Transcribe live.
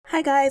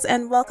Hi guys,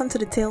 and welcome to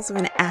the Tales of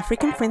an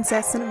African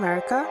Princess in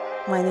America.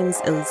 My name is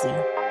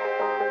Ozzy.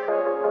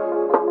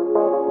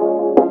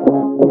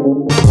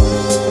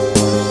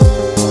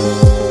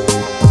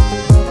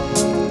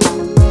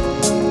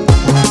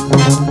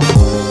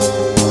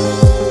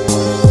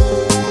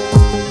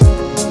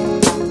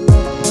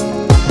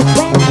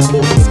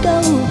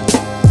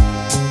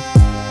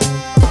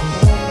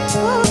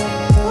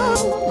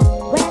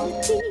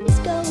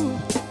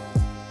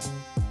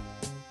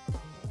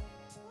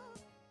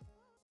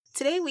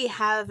 Today we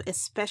have a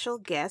special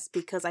guest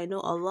because I know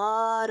a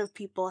lot of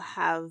people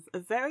have a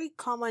very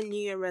common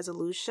New Year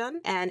resolution,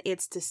 and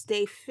it's to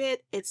stay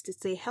fit, it's to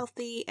stay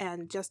healthy,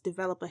 and just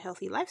develop a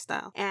healthy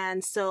lifestyle.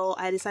 And so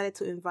I decided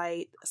to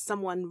invite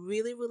someone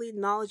really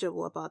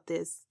knowledgeable about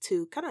this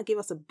to kind of give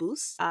us a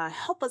boost,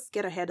 help us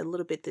get ahead a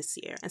little bit this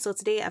year. And so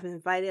today I've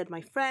invited my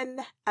friend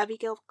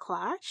Abigail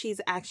Clark. She's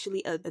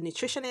actually a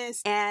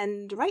nutritionist,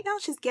 and right now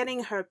she's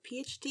getting her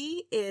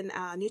PhD in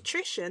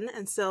nutrition,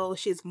 and so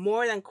she's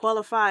more than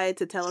qualified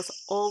to tell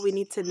us all we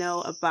need to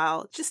know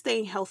about just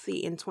staying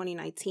healthy in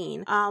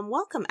 2019.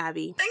 Welcome,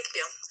 Abby. Thank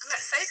you. I'm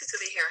excited to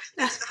be here.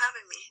 Thanks for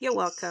having me. You're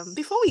welcome.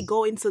 Before we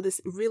go into this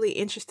really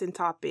interesting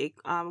topic,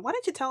 why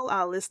don't you tell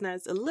our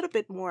listeners a little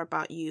bit more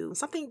about you,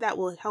 something that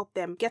will help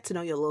them get to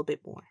know you a little bit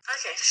more.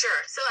 Okay,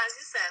 sure. So as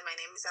you said, my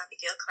name is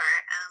Abigail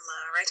Clark. I'm a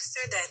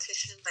registered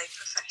dietitian by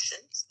profession.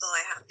 So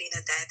I have been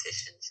a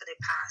dietitian for the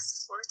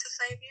past 4 to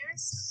 5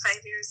 years, 5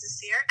 years this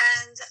year.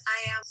 And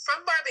I am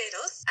from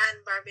Barbados,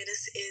 and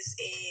Barbados is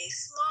a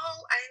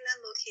small island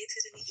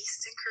located in the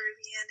Eastern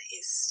Caribbean.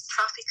 It's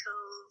tropical,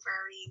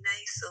 very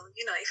nice. So,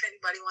 if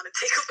anybody want to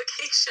take a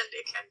vacation,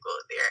 they can go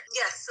there.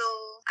 Yeah, so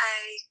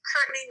I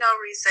currently now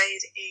reside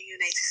in the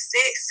United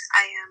States.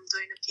 I am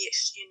doing a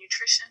PhD in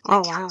nutrition.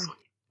 Oh, wow.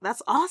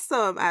 That's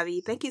awesome,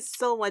 Abby. Thank you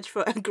so much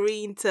for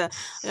agreeing to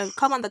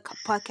come on the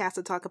podcast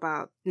to talk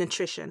about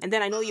nutrition. And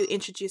then I know you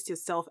introduced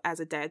yourself as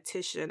a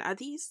dietitian. Are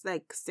these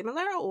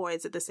similar, or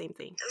is it the same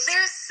thing?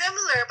 They're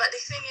similar, but the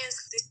thing is,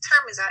 the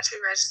term is actually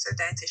registered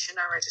dietitian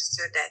or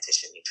registered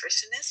dietitian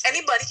nutritionist.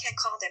 Anybody can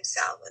call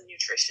themselves a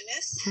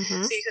nutritionist.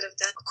 Mm-hmm. So you could have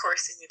done a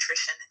course in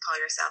nutrition and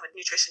call yourself a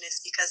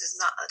nutritionist because it's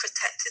not a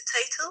protected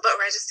title, but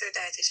registered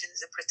dietitian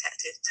is a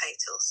protected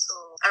title. So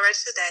a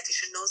registered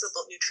dietitian knows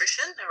about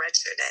nutrition. A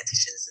registered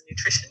dietitian is a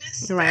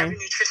nutritionist. Right. Every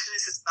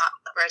nutritionist is not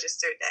a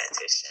registered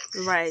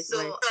dietitian. Right.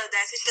 So a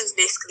dietitian is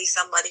basically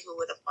somebody who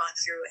would have gone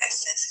through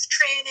extensive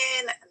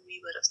training, and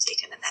we would have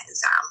taken an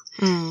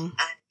exam.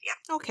 And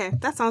yeah. Okay,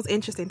 that sounds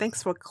interesting.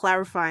 Thanks for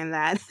clarifying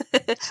that. Sure,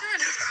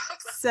 no problem.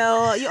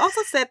 So you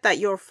also said that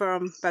you're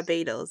from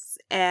Barbados,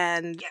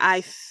 and yes.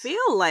 I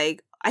feel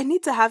like I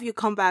need to have you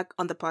come back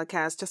on the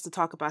podcast just to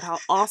talk about how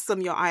awesome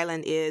your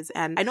island is.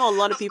 And I know a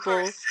lot of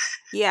people,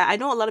 I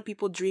know a lot of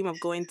people dream of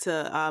going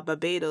to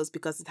Barbados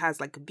because it has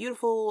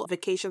beautiful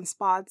vacation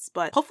spots,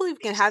 but hopefully we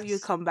can have you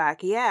come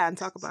back, and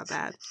talk about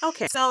that.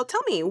 Okay, so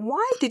tell me,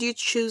 why did you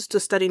choose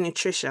to study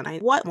nutrition?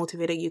 What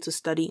motivated you to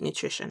study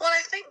nutrition? Well,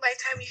 I think by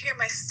the time you hear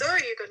my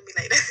story, you're going to be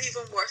like, that's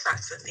even more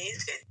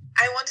fascinating.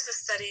 I wanted to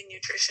study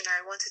nutrition, or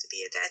I wanted to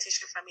be a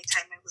dietitian from the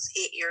time I was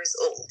 8 years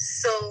old.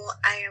 So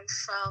I am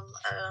from,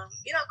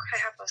 I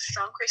have a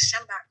strong Christian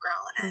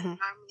background, and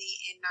normally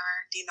in our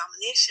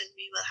denomination,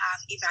 we will have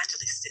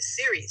evangelistic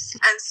series.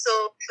 And so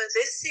for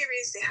this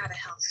series, they had a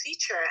health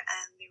feature,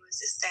 and there was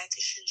this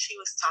dietitian, she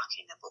was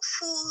talking about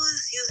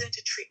foods using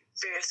to treat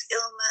various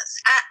ailments.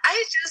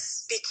 I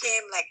just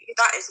became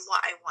that is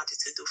what I wanted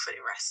to do for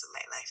the rest of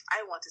my life.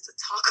 I wanted to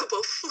talk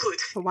about food.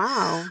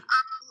 Wow.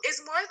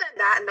 It's more than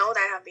that. Now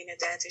that I have been a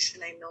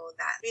dietitian, I know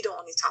that we don't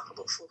only talk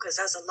about food, because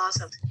there's a lot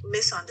of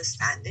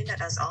misunderstanding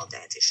that as all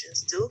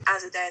dietitians do.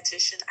 As a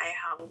dietitian, I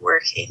have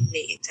worked in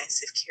the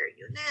intensive care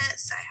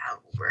units. I have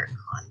worked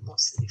on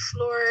most of the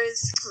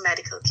floors,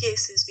 medical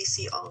cases. We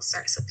see all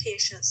sorts of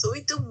patients. So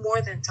we do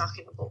more than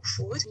talking about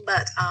food.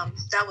 But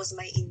that was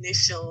my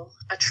initial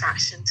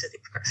attraction to the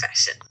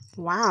profession.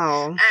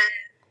 Wow. And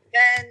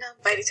then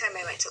by the time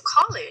I went to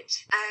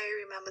college,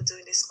 I remember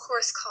doing this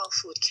course called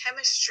food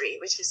chemistry,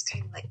 which is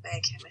kind of like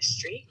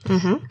biochemistry.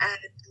 And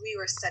we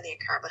were studying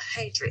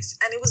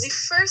carbohydrates. And it was the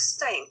first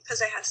time,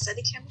 because I had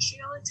studied chemistry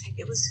all the time,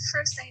 it was the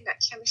first time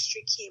that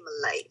chemistry came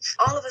alive.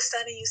 All of a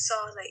sudden you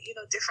saw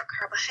different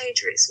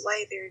carbohydrates,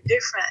 why they're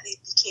different. And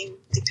it became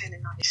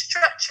dependent on the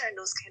structure and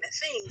those kind of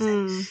things.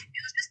 And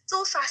it was just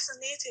so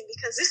fascinating,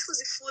 because this was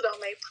the food on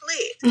my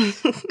plate.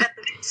 And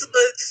this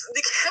was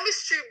the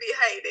chemistry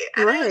behind it.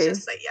 And I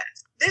was just like, yes,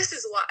 this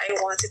is what I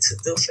wanted to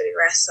do for the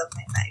rest of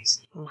my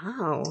life.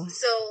 Wow.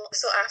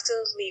 So after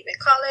leaving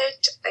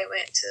college, I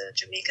went to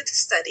Jamaica to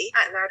study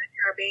at Northern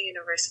Caribbean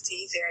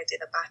University. There I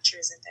did a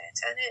bachelor's in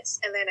dietetics.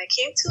 And then I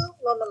came to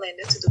Loma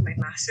Linda to do my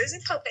master's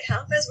in public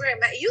health. That's where I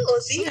met you,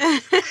 Ozzy.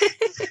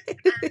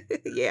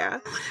 Yeah.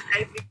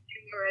 I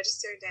became a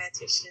registered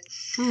dietitian.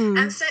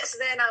 And since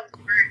then, I've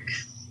worked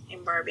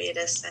in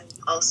Barbados and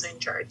also in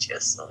Georgia.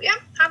 So yeah,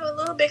 I have a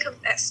little bit of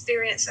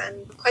experience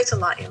and quite a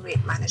lot in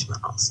weight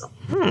management also.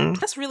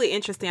 That's really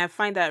interesting. I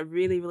find that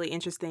really, really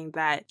interesting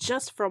that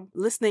just from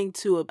listening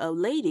to a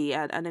lady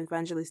at an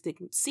evangelistic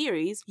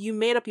series, you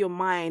made up your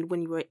mind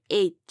when you were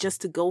 8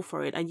 just to go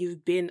for it, and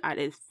you've been at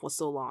it for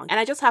so long. And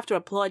I just have to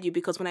applaud you,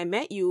 because when I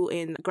met you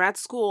in grad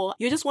school,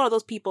 you're just one of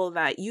those people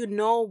that you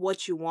know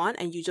what you want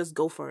and you just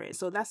go for it.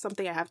 So that's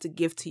something I have to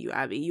give to you,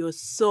 Abby. You're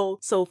so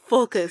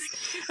focused.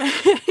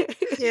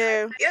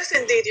 Yeah. Yes,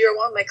 indeed. You're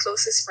one of my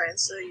closest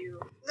friends, so you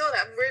know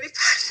that I'm really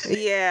passionate.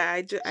 Yeah,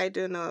 I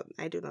do know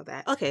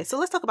that. Okay, so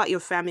let's talk about your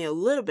family a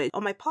little bit.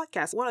 On my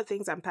podcast, one of the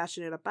things I'm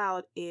passionate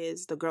about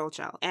is the girl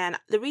child. And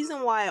the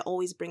reason why I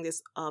always bring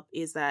this up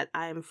is that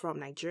I'm from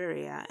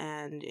Nigeria,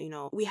 and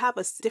we have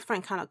a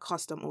different kind of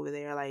custom over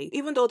there. Like,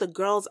 even though the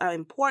girls are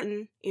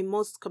important in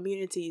most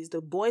communities,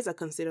 the boys are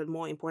considered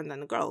more important than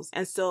the girls.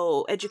 And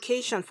so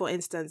education, for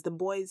instance, the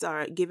boys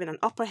are given an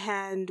upper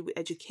hand with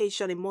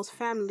education in most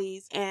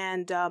families.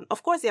 And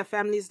of course, there are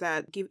families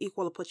that give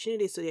equal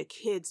opportunities to their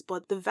kids,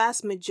 but the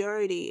vast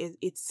majority,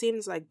 it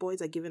seems like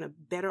boys are given a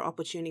better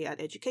opportunity at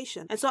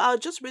education. And so I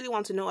just really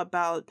want to know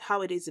about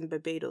how it is in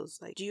Barbados.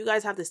 Like, do you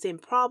guys have the same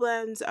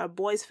problems? Are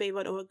boys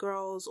favored over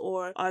girls,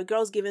 or are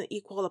girls given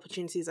equal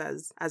opportunities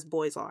as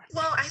boys are?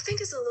 Well, I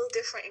think it's a little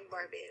different in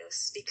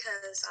Barbados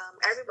because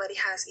everybody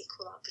has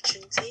equal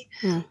opportunity.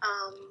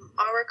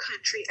 Our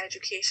country,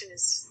 education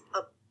is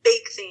a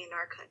big thing in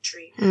our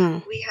country.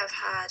 We have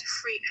had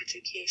free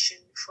education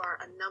for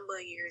a number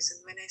of years,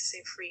 and when I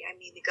say free, I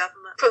mean the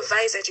government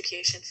provides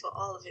education for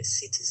all of its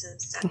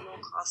citizens at no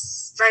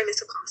cost, very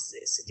little cost to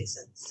its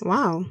citizens.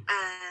 Wow.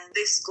 And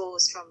this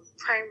goes from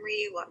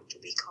primary, what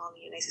we call in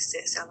the United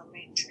States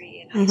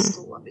elementary, and high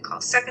school, what we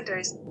call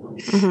secondary school,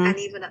 and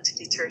even up to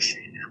the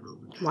tertiary level.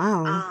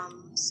 Wow.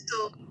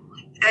 So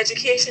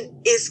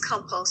education is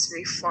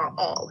compulsory for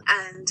all.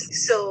 And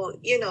so,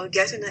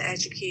 getting an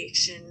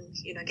education,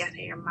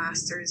 getting your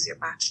master's, your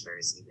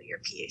bachelor's, your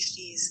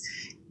PhDs,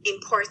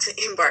 important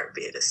in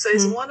Barbados. So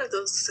it's one of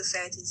those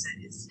societies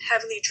that is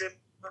heavily driven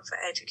for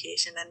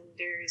education, and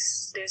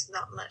there's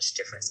not much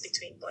difference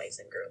between boys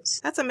and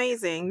girls. That's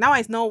amazing. Now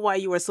I know why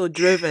you were so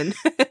driven,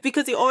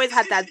 because you always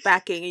had that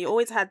backing and you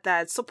always had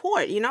that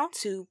support,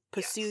 to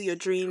pursue your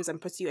dreams and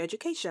pursue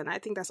education. I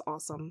think that's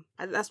awesome.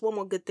 That's one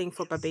more good thing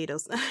for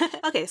Barbados.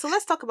 Okay, so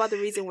let's talk about the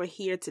reason we're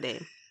here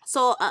today.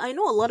 So I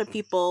know a lot of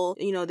people,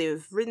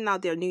 they've written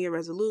out their New Year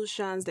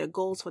resolutions, their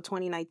goals for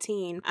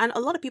 2019, and a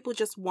lot of people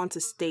just want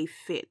to stay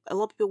fit. A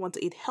lot of people want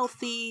to eat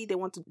healthy. They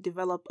want to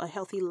develop a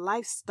healthy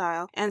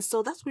lifestyle. And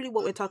so that's really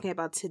what we're talking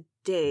about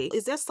today.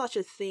 Is there such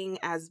a thing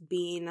as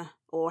being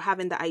or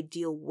having the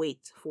ideal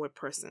weight for a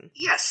person?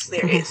 Yes,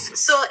 there is.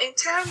 So in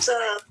terms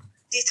of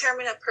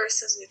determining a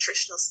person's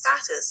nutritional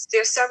status,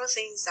 there are several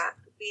things that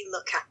we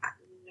look at,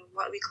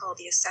 what we call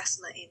the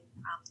assessment in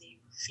the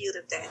field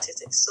of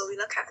dietetics. So we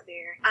look at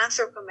their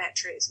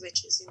anthropometrics,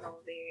 which is,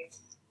 their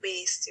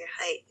waist, their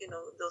height,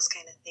 those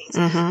kind of things.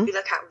 We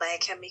look at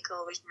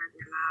biochemical, which are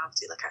their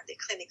labs. We look at the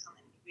clinical,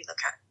 and we look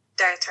at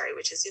dietary,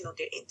 which is,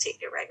 their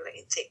intake, their regular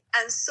intake.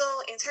 And so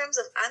in terms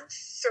of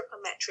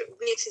anthropometric,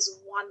 weight is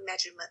one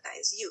measurement that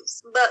is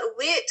used. But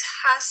weight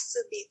has to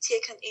be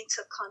taken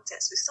into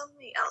context with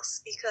something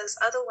else, because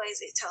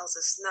otherwise it tells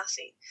us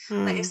nothing.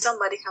 Like if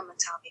somebody come and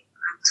tell me,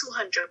 I'm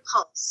 200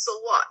 pounds, so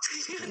what?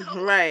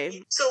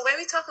 Right. So when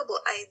we talk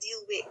about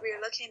ideal weight, we're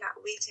looking at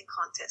weight in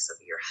context of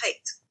your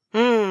height.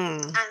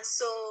 And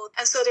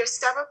so there's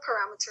several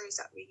parameters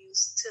that we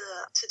use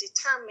to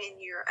determine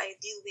your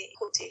ideal weight,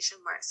 quotation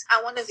marks.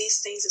 And one of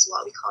these things is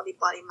what we call the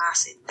body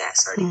mass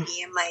index, or the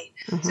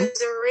BMI. So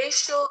it's a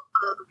ratio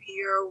of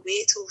your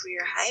weight over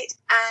your height,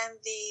 and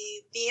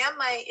the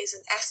BMI is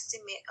an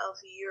estimate of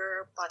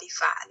your body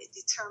fat, and it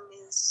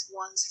determines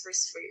one's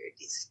risk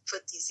for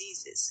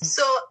diseases.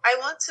 So I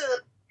want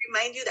to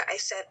remind you that I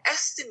said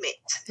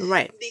estimate,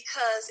 right?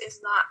 Because it's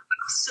not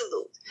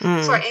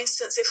absolute. For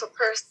instance, if a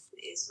person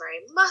is very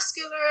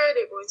muscular,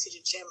 they're going to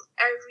the gym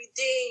every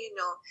day,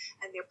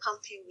 and they're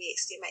pumping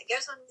weights, they might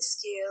get on the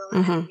scale,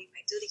 and we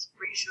might do the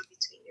ratio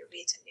between their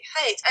weight and their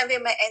height, and they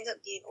might end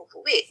up being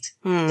overweight.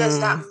 Does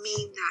that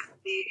mean that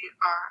they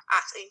are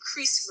at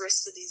increased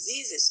risk for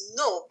diseases?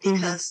 No,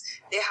 because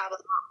they have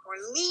a lot more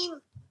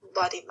lean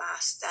body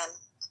mass than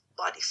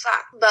body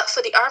fat. But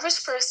for the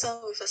average person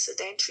with a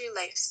sedentary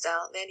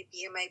lifestyle, then the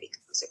BMI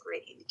becomes a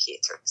great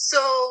indicator.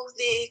 So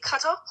the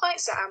cutoff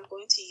points that I'm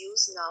going to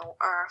use now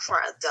are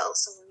for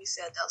adults. And when we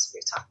say adults,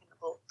 we're talking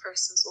about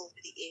persons over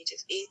the age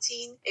of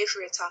 18. If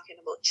we're talking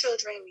about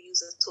children, we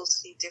use a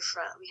totally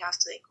different, we have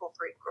to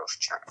incorporate growth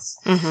charts.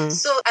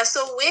 So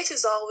weight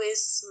is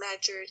always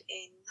measured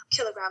in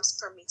kilograms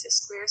per meter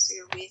square. So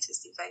your weight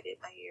is divided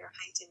by your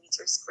height in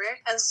meters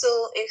square. And so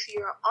if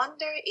you're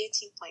under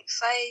 18.5,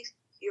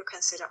 you're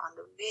considered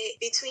underweight.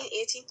 Between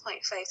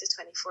 18.5 to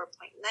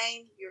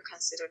 24.9, you're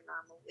considered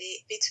normal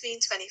weight. Between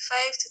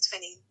 25 to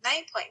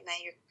 29.9,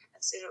 you're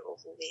considered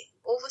overweight.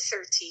 Over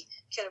 30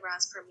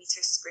 kilograms per meter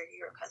square,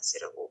 you're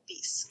considered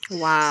obese.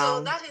 Wow.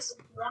 So that is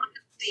one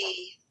of the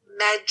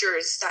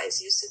measures that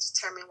is used to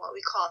determine what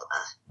we call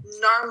a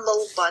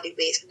normal body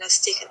weight, and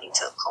that's taken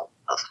into account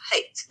of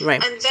height.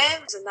 Right. And then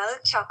there's another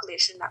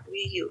calculation that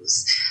we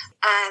use.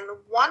 And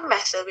one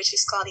method, which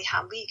is called the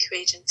Hamby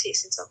equation,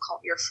 takes into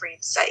account your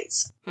frame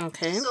size.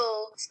 Okay. So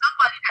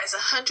somebody has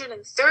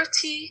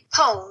 130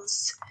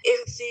 pounds.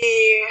 If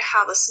they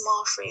have a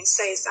small frame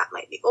size, that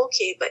might be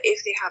okay. But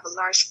if they have a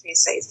large frame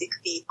size, they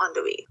could be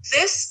underweight.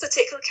 This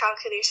particular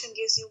calculation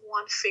gives you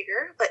one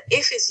figure, but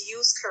if it's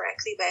used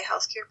correctly by a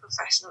healthcare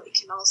professional, it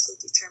can also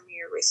determine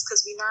your risk,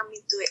 because we normally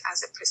do it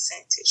as a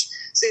percentage.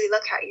 So you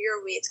look at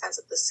your weight as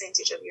a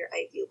percentage of your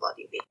ideal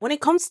body weight. When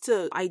it comes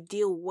to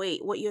ideal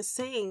weight, what you're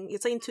saying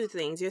two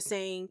things. You're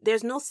saying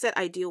there's no set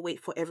ideal weight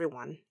for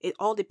everyone. It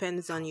all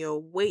depends on your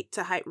weight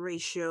to height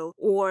ratio,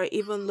 or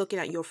even looking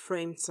at your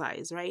frame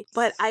size, right?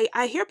 But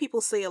I hear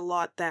people say a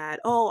lot that,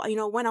 oh,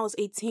 when I was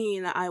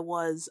 18, I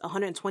was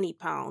 120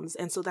 pounds,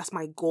 and so that's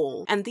my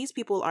goal. And these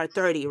people are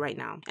 30 right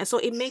now. And so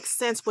it makes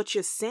sense what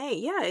you're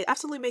saying. Yeah, it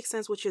absolutely makes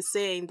sense what you're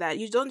saying, that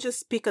you don't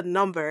just pick a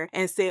number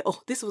and say,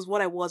 oh, this was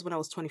what I was when I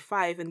was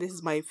 25, and this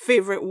is my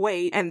favorite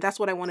weight, and that's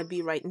what I want to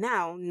be right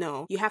now.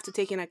 No, you have to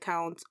take into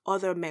account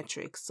other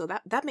metrics. So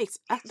that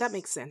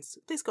makes sense.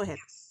 Please go ahead.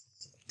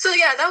 So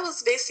yeah, that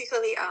was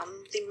basically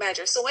the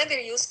measure. So when they're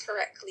used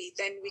correctly,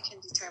 then we can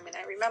determine.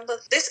 I remember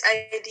this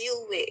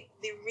ideal weight.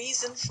 The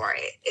reason for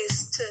it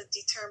is to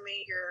determine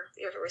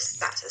your risk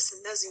status,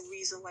 and that's the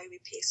reason why we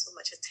pay so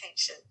much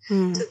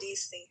attention to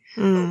these things.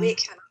 But weight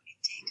cannot be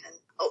taken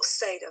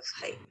outside of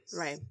height.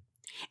 Right.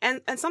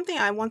 And something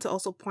I want to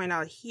also point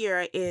out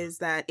here is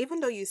that even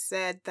though you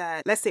said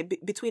that, let's say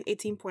between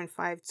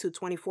 18.5 to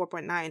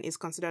 24.9 is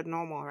considered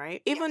normal,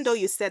 right? Even though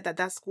you said that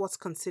that's what's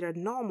considered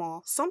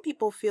normal, some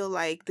people feel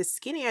like the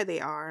skinnier they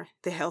are,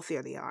 the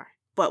healthier they are.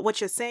 But what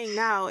you're saying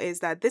now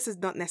is that this is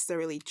not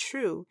necessarily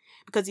true,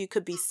 because you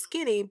could be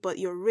skinny, but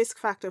your risk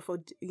factor for,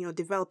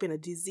 developing a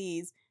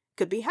disease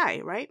could be high,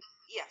 right?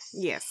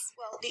 Yes.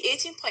 Well, the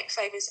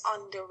 18.5 is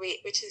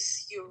underweight, which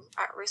is you're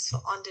at risk for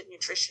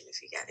undernutrition,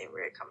 if you get it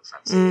where it comes from.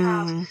 So you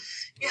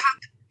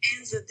have the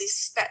ends of the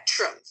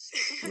spectrum.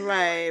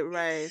 Right.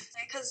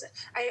 Because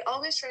I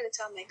always try to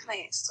tell my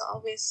clients to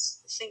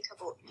always think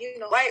about,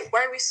 why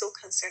are we so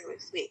concerned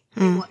with weight?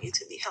 We want you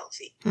to be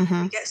healthy.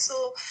 We get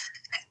so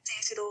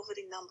fixated over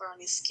the number on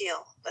the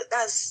scale, but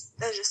that's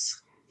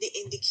just the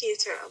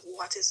indicator of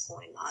what is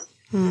going on.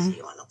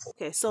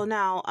 Okay, so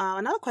now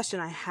another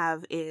question I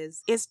have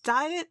is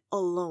diet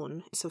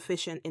alone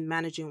sufficient in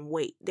managing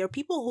weight? There are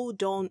people who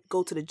don't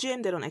go to the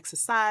gym, they don't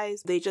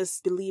exercise, they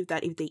just believe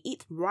that if they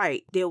eat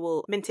right, they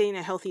will maintain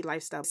a healthy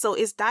lifestyle. So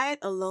is diet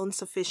alone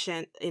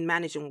sufficient in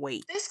managing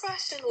weight? This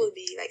question would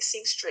be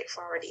seem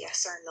straightforward,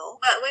 yes or no.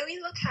 But when we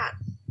look at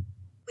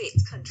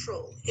weight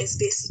control, it's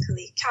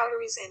basically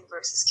calories in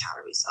versus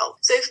calories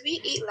out. So if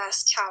we eat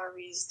less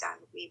calories than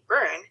we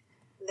burn,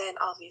 then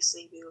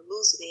obviously we will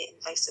lose weight,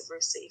 and vice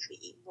versa. If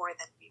we eat more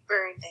than we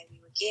burn, then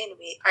we will gain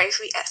weight. Or if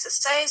we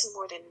exercise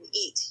more than we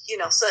eat,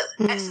 so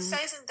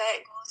exercise and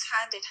diet goes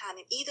hand in hand,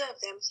 and either of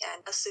them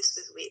can assist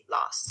with weight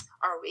loss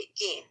or weight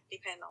gain,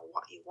 depending on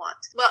what you want.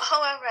 But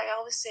however, I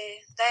always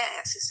say diet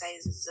and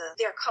exercise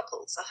they're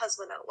couples, a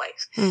husband and a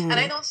wife, and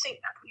I don't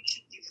think that we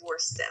should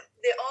divorce them.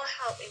 They all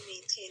help in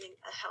maintaining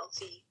a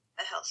healthy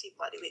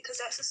body weight,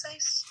 because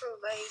exercise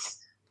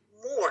provides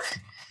more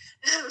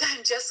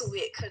than just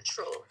weight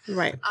control.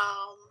 Right.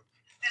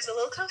 There's a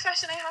little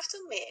confession I have to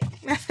make.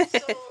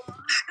 So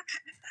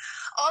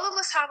all of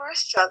us have our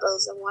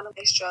struggles, and one of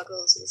my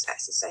struggles is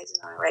exercising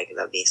on a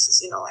regular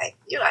basis. I'm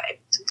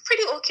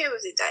pretty okay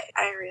with the diet.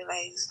 I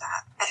realize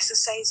that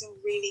exercising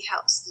really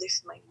helps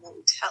lift my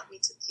mood, help me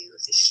to deal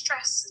with the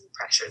stress and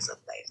pressures of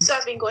life. So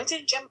I've been going to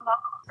the gym a lot.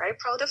 I'm very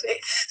proud of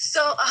it.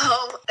 So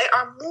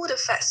our mood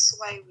affects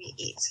why we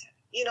eat.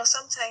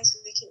 Sometimes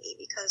we can eat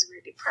because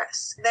we're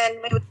depressed. Then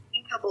when we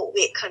think about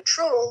weight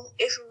control,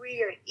 if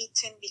we are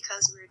eating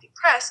because we're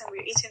depressed and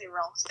we're eating the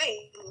wrong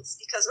things,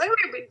 because when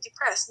we're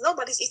depressed,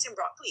 nobody's eating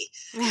broccoli.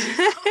 Or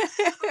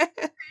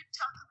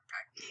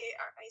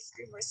ice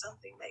cream or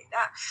something like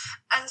that.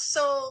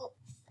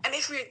 And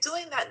if we're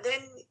doing that,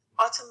 then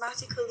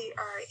automatically,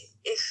 or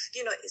if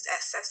it's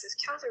excessive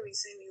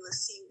calories, then we will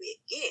see weight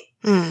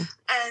gain.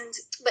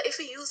 But if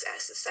we use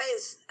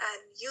exercise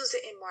and use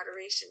it in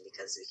moderation,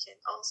 because we can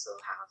also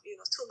have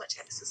too much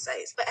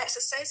exercise, but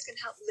exercise can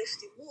help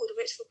lift the mood,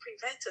 which will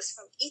prevent us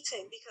from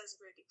eating because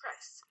we're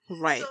depressed.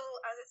 Right. So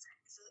as I said,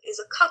 is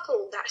a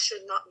couple that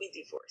should not be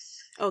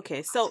divorced.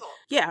 Okay, so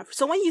yeah,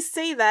 so when you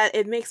say that,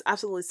 it makes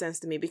absolute sense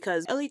to me,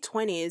 because early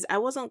 20s, I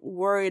wasn't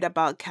worried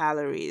about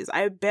calories.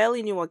 I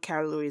barely knew what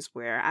calories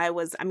were. I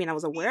was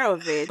aware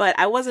of it, but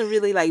I wasn't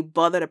really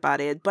bothered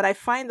about it. But I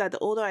find that the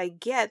older I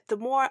get, the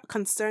more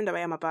concerned I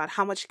am about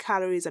how much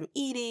calories I'm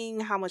eating,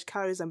 how much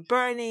calories I'm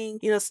burning,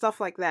 stuff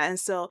like that. And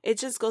so it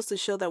just goes to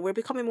show that we're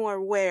becoming more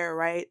aware,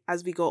 right,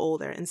 as we go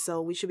older. And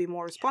so we should be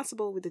more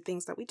responsible with the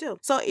things that we do.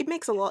 So it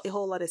makes a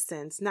whole lot of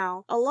sense.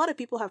 Now, a lot lot of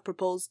people have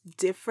proposed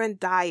different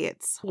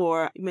diets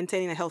for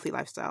maintaining a healthy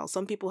lifestyle.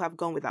 Some people have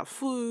gone without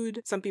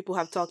food. Some people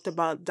have talked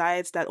about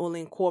diets that only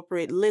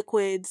incorporate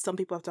liquids. Some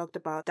people have talked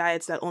about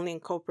diets that only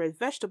incorporate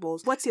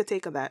vegetables. What's your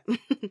take on that? No,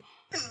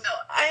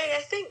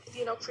 I think,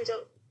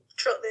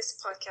 throughout this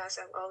podcast,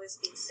 I've always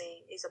been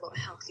saying is about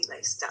healthy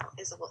lifestyle.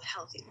 It's about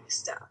healthy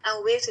lifestyle.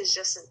 And weight is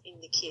just an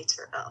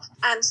indicator of.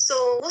 And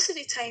so most of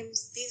the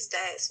times, these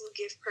diets will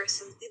give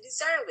persons the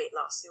desired weight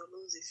loss. They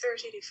will lose the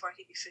 30, the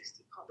 40, the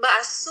 50 pounds. But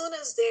as soon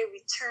as they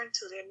return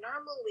to their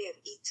normal way of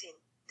eating,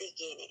 they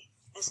gain it.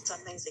 And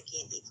sometimes they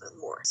gain even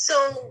more.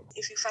 So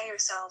if you find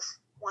yourself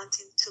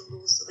wanting to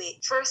lose weight,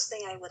 first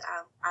thing I would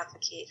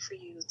advocate for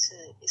you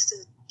is to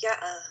get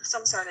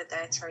some sort of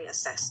dietary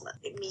assessment.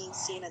 It means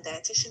seeing a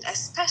dietitian,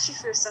 especially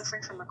if you're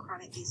suffering from a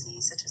chronic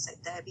disease such as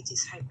like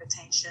diabetes,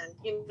 hypertension,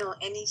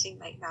 anything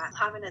like that.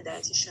 Having a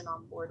dietitian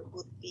on board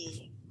would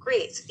be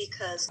great,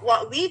 because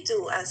what we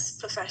do as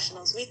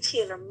professionals, we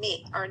tailor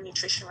make our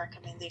nutrition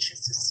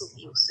recommendations to suit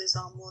you. So it's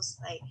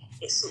almost like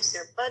it suits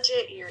your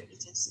budget, your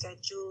eating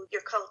schedule,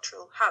 your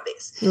cultural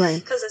habits.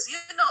 Right. Because as you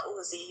know,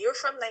 Ozzy, you're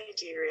from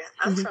Nigeria,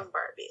 I'm from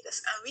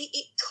Barbados, and we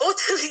eat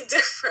totally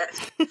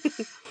different.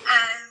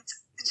 And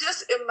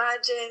just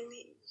imagine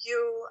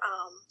you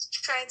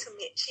trying to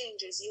make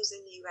changes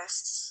using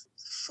US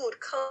food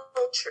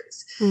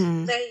cultures,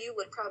 then you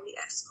would probably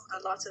exclude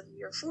a lot of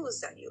your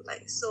foods that you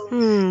like. So,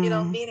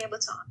 being able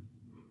to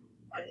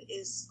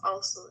is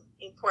also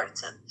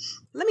important.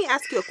 Let me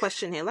ask you a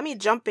question here. Let me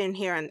jump in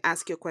here and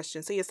ask you a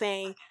question. So you're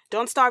saying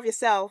don't starve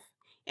yourself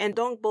and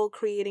don't go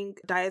creating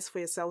diets for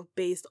yourself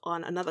based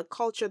on another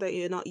culture that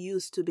you're not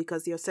used to,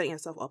 because you're setting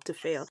yourself up to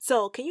fail.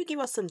 So can you give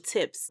us some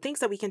tips, things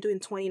that we can do in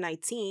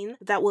 2019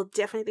 that will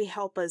definitely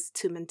help us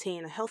to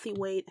maintain a healthy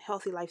weight,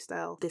 healthy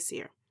lifestyle this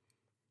year?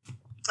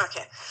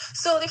 Okay,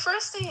 so the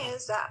first thing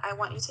is that I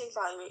want you to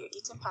evaluate your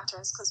eating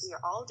patterns, because we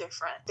are all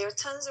different. There are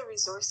tons of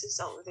resources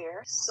out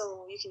there,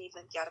 so you can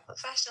even get a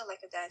professional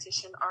like a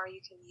dietitian, or you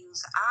can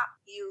use an app,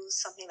 use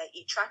something like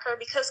Eat Tracker,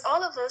 because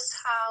all of us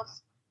have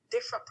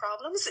different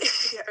problems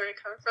if you get where I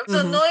come from.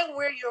 So knowing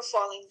where you're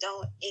falling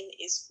down in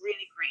is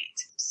really great.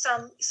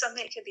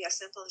 Something it could be as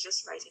simple as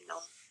just writing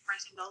down,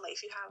 like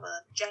if you have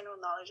a general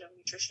knowledge of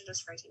nutrition,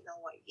 just writing down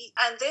what you eat.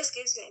 And this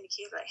gives you an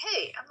indicator like,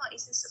 hey, I'm not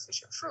eating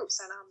sufficient fruits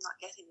and I'm not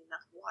getting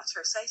enough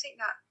water. So I think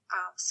that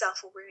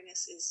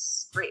self-awareness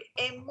is great.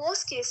 In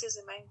most cases,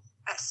 in my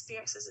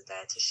experience as a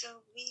dietitian,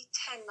 we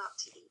tend not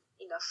to eat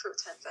enough fruit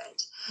and veg.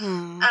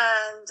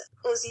 And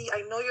Ozzy,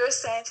 I know you're a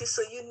scientist,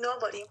 so you know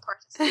about the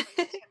importance of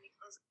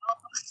chemicals and all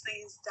those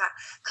things that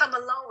come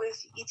along with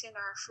eating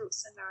our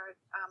fruits and our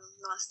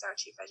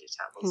non-starchy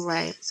vegetables.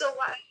 Right. So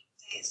what I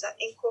is that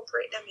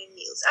incorporate them in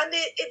meals, and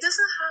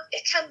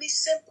it can be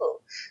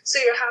simple. So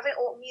you're having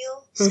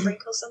oatmeal,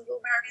 sprinkle some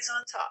blueberries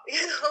on top,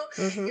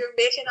 you're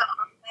making an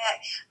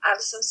omelette,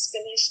 add some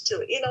spinach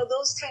to it,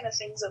 those kind of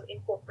things of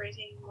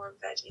incorporating more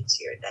veg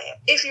into your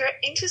diet. If you're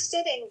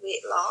interested in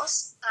weight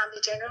loss, the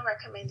general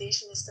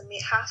recommendation is to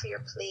make half of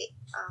your plate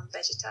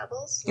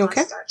vegetables,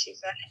 non-starchy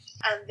veg,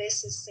 and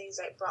this is things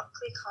like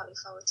broccoli,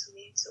 cauliflower,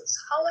 tomatoes.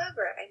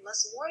 However, I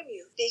must warn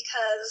you,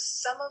 because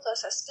some of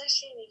us,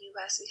 especially in the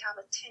US, we have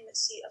a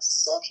tendency of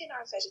soaking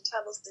our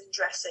vegetables in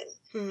dressing,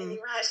 in the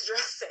rice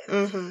dressing.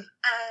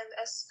 And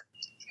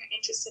especially if you're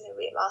interested in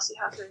weight loss, you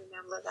have to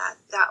remember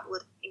that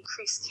would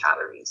increase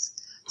calories.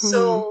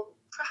 So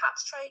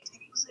perhaps try to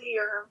use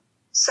your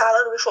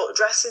salad without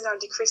dressing, or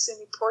decreasing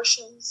the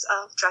portions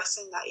of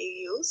dressing that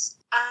you use.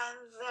 And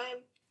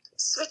then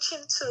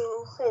switching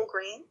to whole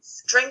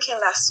grains, drinking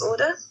less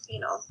soda,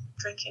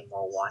 drinking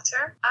more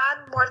water,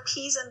 add more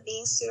peas and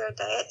beans to your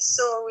diet.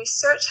 So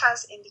research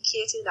has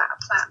indicated that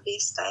a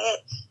plant-based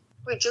diet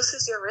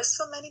reduces your risk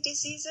for many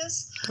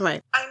diseases.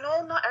 Right. I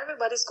know not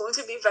everybody's going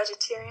to be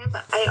vegetarian,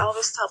 but I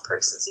always tell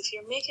persons, if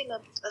you're making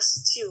a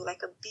stew,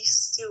 like a beef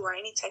stew or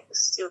any type of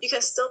stew, you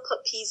can still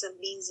put peas and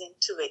beans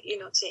into it,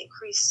 to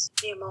increase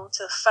the amount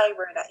of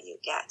fiber that you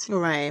get.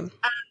 Right. And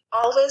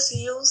always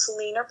use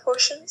leaner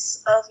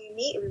portions of your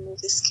meat. Remove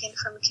the skin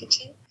from the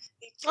kitchen.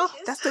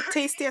 That's the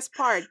tastiest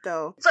part,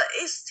 though. But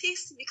it's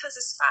tasty because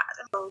it's fat.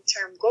 And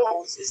long-term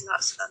goals is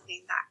not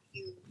something that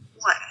you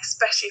want,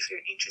 especially if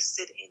you're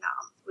interested in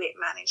weight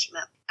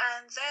management.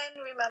 And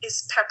then remember,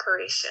 is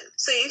preparation.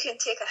 So you can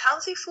take a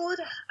healthy food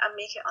and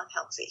make it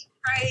unhealthy.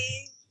 Try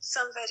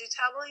some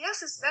vegetable.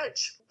 Yes, it's veg,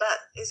 but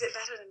is it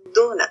better than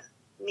donut?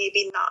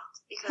 Maybe not,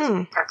 because of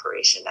the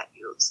preparation that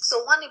you use.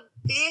 So one of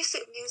the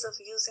basic ways of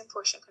using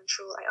portion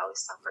control, I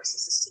always tell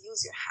persons, is to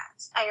use your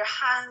hands. And your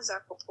hands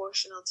are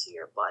proportional to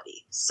your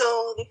body.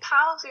 So the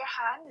palm of your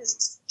hand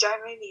is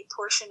generally the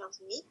portion of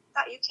meat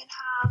that you can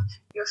have.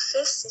 Your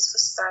fist is for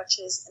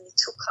starches, and the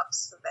 2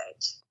 cups for veg.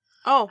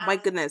 Oh my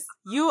goodness.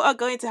 You are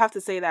going to have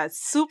to say that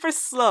super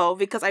slow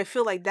because I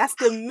feel like that's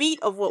the meat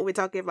of what we're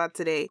talking about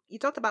today. You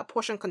talked about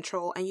portion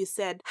control and you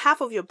said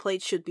half of your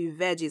plate should be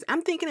veggies.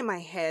 I'm thinking in my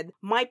head,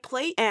 my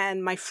plate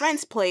and my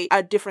friend's plate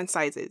are different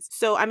sizes.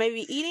 So I may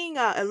be eating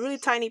a really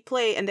tiny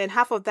plate and then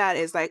half of that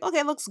is like,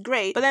 okay, looks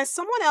great. But then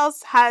someone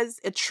else has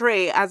a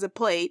tray as a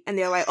plate and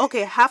they're like,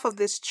 okay, half of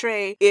this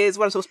tray is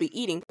what I'm supposed to be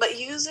eating. But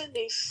using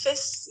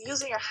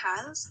your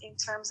hands in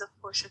terms of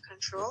portion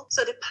control.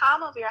 So the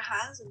palm of your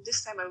hands, and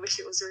this time I wish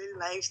it was really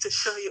live to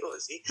show you,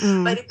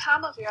 Ozzy. But the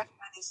palm of your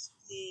hand is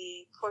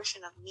the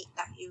portion of meat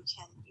that you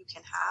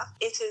can have.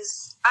 It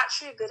is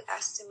actually a good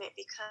estimate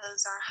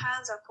because our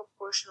hands are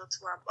proportional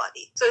to our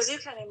body. So as you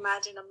can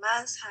imagine, a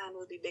man's hand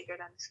will be bigger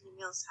than a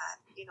female's hand,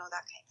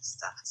 that kind of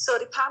stuff. So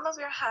the palm of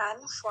your hand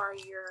for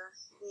your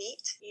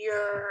meat,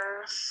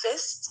 your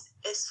fist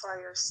is for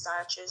your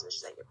starches, which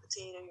is like your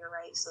potato, your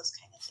rice, those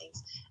kind of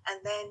things. And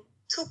then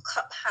 2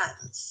 cup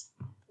hands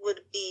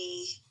would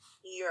be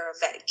your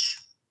veg.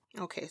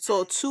 Okay,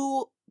 so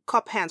 2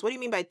 cup hands. What do you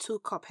mean by 2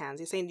 cup hands?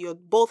 You're saying your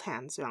both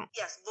hands, yeah?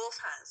 Yes, both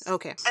hands.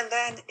 Okay. And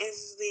then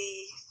is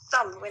the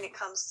thumb when it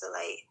comes to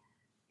like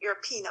your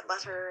peanut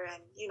butter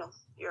and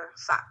your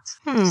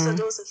fat. So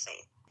those are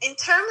things. In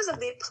terms of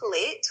the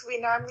plate, we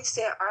normally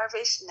say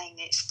average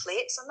 9-inch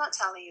plate. So I'm not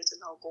telling you to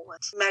now go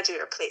and measure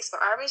your plates, but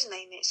average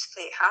 9-inch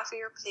plate, half of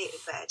your plate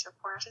is veg, a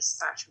quarter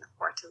starch, and a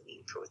quarter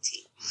lean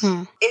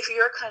protein. If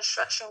you're a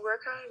construction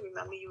worker,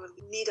 remember you will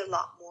need a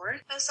lot more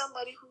than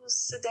somebody who's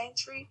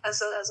sedentary. And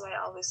so that's why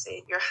I always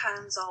say your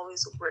hands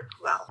always work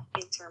well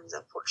in terms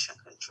of portion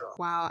control.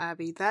 Wow,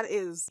 Abby, that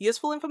is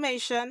useful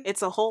information.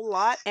 It's a whole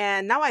lot.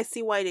 And now I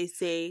see why they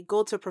say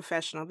go to a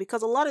professional,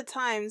 because a lot of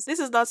times this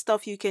is not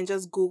stuff you can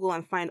just Google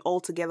and find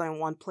all together in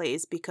one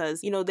place,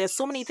 because there's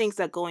so many things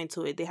that go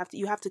into it.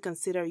 You have to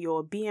consider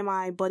your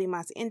BMI, body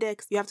mass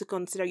index. You have to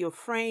consider your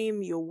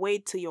frame, your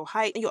weight to your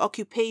height, your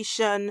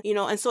occupation,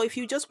 and so if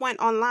you just went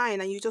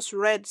online and you just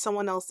read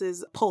someone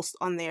else's post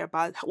on there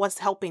about what's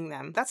helping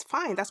them, that's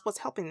fine. That's what's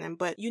helping them.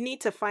 But you need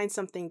to find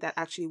something that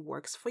actually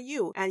works for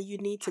you, and you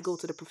need to go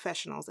to the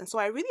professionals. And so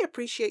I really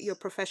appreciate your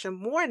profession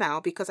more now,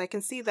 because I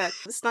can see that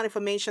this is not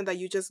information that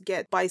you just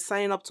get by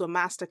signing up to a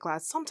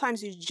masterclass.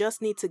 Sometimes you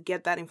just need to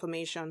get that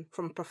information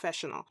from a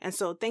professional. And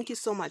so thank you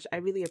so much. I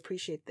really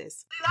appreciate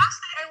this. The last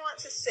thing I want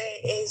to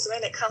say is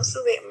when it comes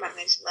to weight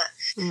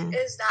management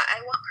is that I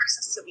want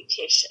persons to be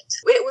patient.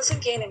 Weight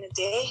wasn't gained in a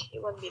day,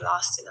 it wouldn't be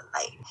lost in a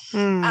night.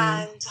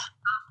 And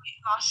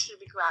weight loss should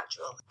be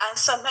gradual. And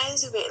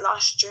sometimes the weight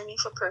loss journey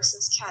for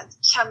persons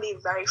can be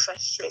very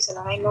frustrating.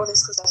 And I know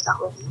this because I've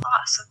dealt with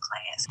lots of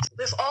clients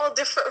with all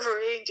different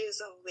ranges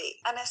of weight.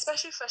 And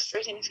especially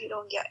frustrating if you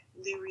don't get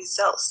the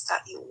results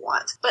that you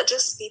want. But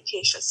just be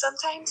patient.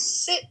 Sometimes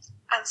sit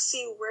and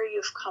see where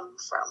you've come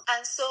from.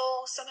 And so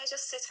sometimes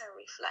just sit and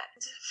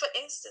reflect. For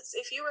instance,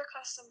 if you were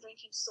accustomed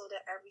drinking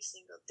soda every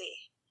single day,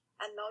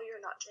 and now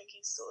you're not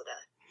drinking soda,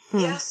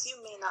 yes,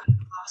 you may not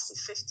have lost the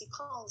 50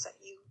 pounds that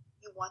you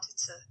wanted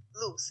to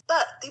lose.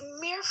 But the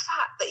mere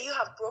fact that you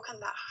have broken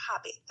that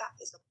habit, that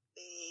is a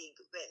big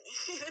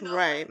win.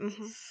 Right. And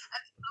so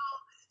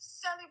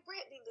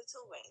celebrate the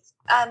little wins.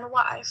 And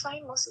what I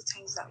find most of the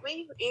times that when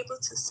you're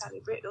able to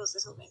celebrate those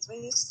little wins,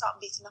 when you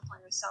stop beating up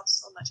on yourself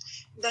so much,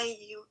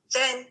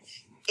 then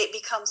it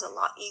becomes a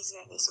lot easier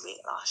in this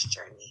weight loss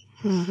journey.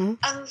 And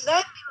then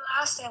the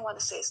last thing I want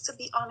to say is to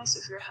be honest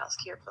with your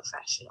healthcare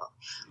professional,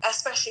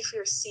 especially if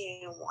you're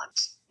seeing one.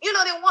 They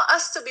want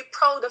us to be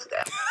proud of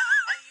them.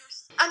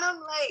 And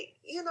I'm like,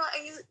 you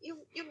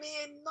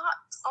may not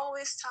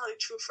always tell the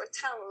truth or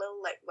tell a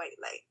little like white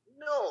lie.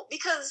 No,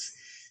 because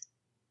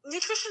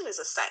nutrition is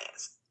a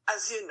science,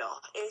 as you know.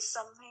 It's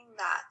something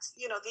that,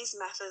 these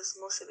methods,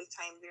 most of the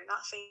time, they're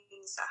not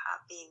things that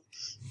have been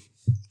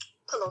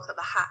pulled out of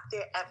a hat.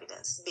 They're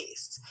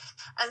evidence-based.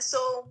 And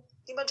so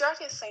the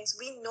majority of things,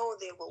 we know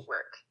they will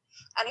work.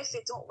 And if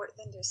they don't work,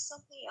 then there's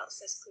something else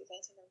that's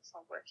preventing them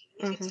from working.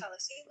 If you tell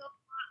us,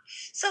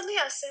 something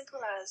as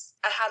simple as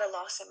I had a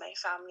loss in my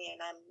family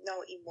and I'm now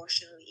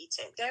emotionally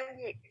eating, then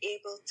we're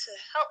able to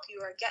help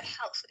you or get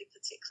help for the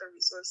particular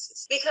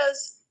resources.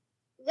 Because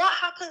what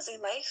happens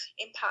in life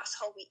impacts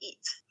how we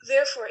eat.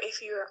 Therefore, if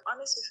you're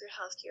honest with your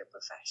healthcare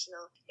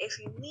professional, if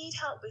you need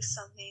help with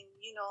something,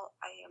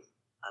 I am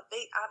a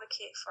big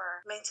advocate for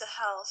mental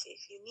health.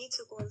 If you need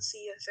to go and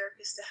see a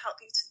therapist to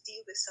help you to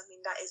deal with something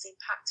that is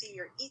impacting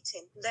your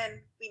eating, then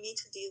we need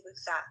to deal with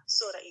that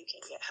so that you can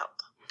get help.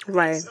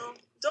 Right. So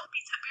don't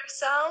beat up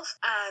yourself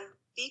and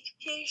be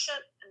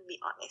patient and be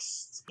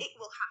honest. It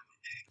will happen.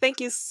 Thank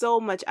you so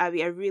much,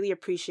 Abby. I really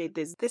appreciate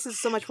this. This is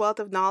so much wealth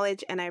of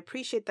knowledge, and I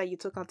appreciate that you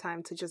took our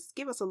time to just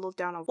give us a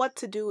lowdown of what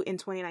to do in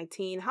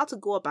 2019, how to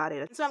go about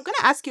it. So I'm going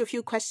to ask you a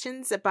few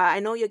questions about, I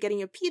know you're getting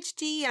your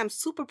PhD, and I'm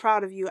super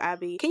proud of you,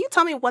 Abby. Can you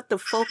tell me what the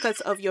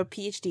focus of your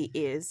PhD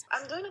is?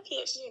 I'm doing a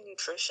PhD in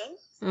nutrition.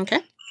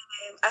 Okay.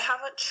 I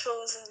haven't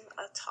chosen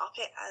a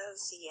topic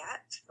as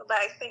yet, but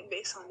I think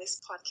based on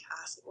this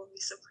podcast, it won't be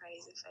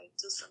surprised if I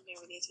do something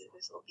related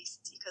with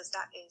obesity, because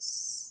that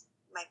is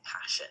my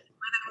passion.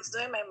 When I was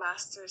doing my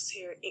master's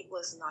here, it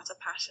was not a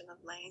passion of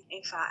mine.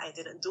 In fact, I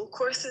didn't do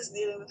courses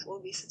dealing with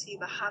obesity,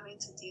 but having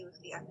to deal with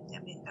the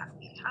epidemic that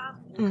we have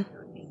in the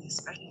Caribbean,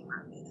 especially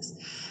Barbados,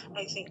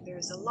 I think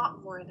there's a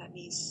lot more that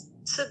needs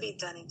to be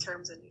done in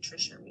terms of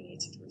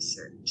nutrition-related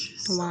research.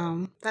 So,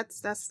 wow,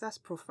 that's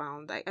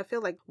profound. I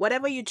feel like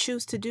whatever you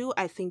choose to do,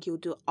 I think you'll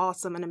do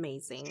awesome and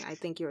amazing. I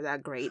think you're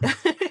that great.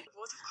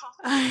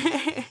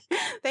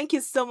 Thank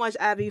you so much,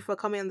 Abby, for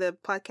coming on the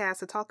podcast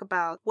to talk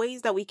about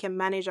ways that we can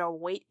manage our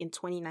weight in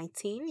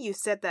 2019. You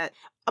said that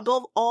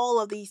above all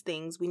of these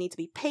things, we need to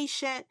be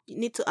patient. You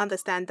need to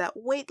understand that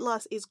weight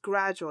loss is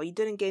gradual. You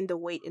didn't gain the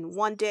weight in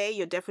one day.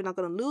 You're definitely not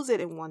going to lose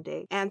it in one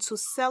day. And to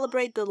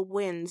celebrate the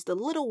wins, the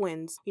little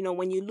wins,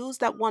 when you lose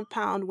that 1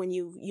 pound, when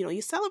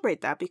you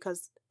celebrate that,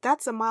 because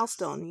that's a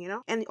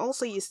milestone, And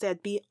also you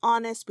said, be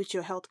honest with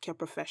your healthcare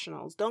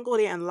professionals. Don't go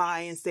there and lie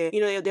and say,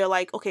 they're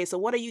like, okay, so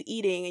what are you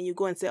eating? And you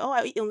go and say, oh,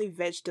 I eat only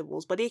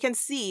vegetables. But they can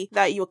see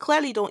that you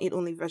clearly don't eat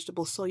only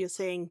vegetables. So you're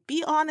saying,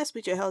 be honest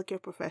with your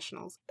healthcare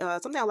professionals.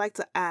 Something I like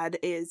to add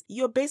is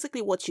you're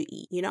basically what you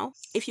eat,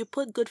 If you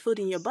put good food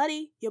in your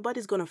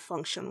body's going to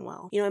function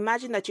well.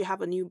 Imagine that you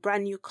have a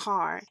brand new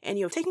car and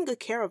you're taking good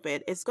care of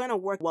it. It's going to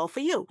work well for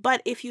you.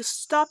 But if you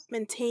stop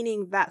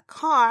maintaining that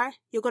car,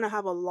 you're going to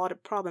have a lot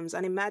of problems.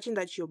 And imagine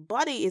that your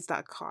body is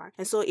that car.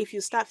 And so if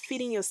you start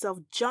feeding yourself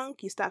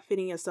junk, you start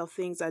feeding yourself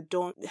things that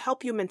don't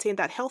help you maintain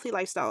that healthy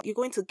lifestyle, you're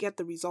going to get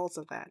the results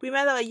of that.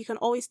 Remember that you can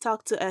always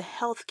talk to a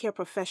healthcare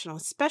professional,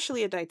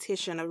 especially a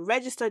dietitian, a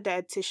registered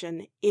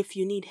dietitian, if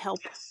you need help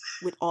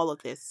with all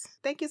of this.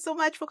 Thank you so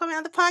much for coming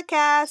on the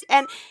podcast.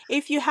 And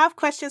if you have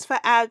questions for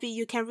Abby,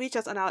 you can reach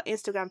us on our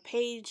Instagram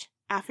page,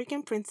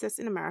 African Princess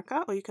in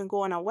America, or you can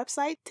go on our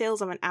website,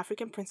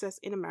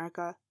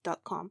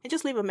 talesofanaafricanprincessinamerica.com, and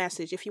just leave a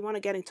message. If you want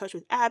to get in touch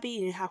with Abby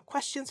and you have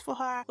questions for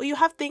her, or you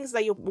have things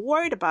that you're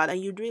worried about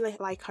and you'd really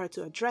like her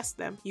to address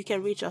them, you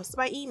can reach us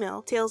by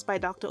email,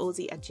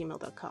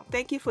 talesbydroz@gmail.com.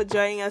 Thank you for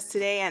joining us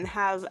today and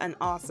have an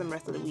awesome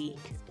rest of the week.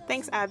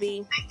 Thanks,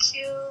 Abby. Thank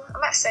you.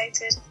 I'm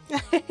excited.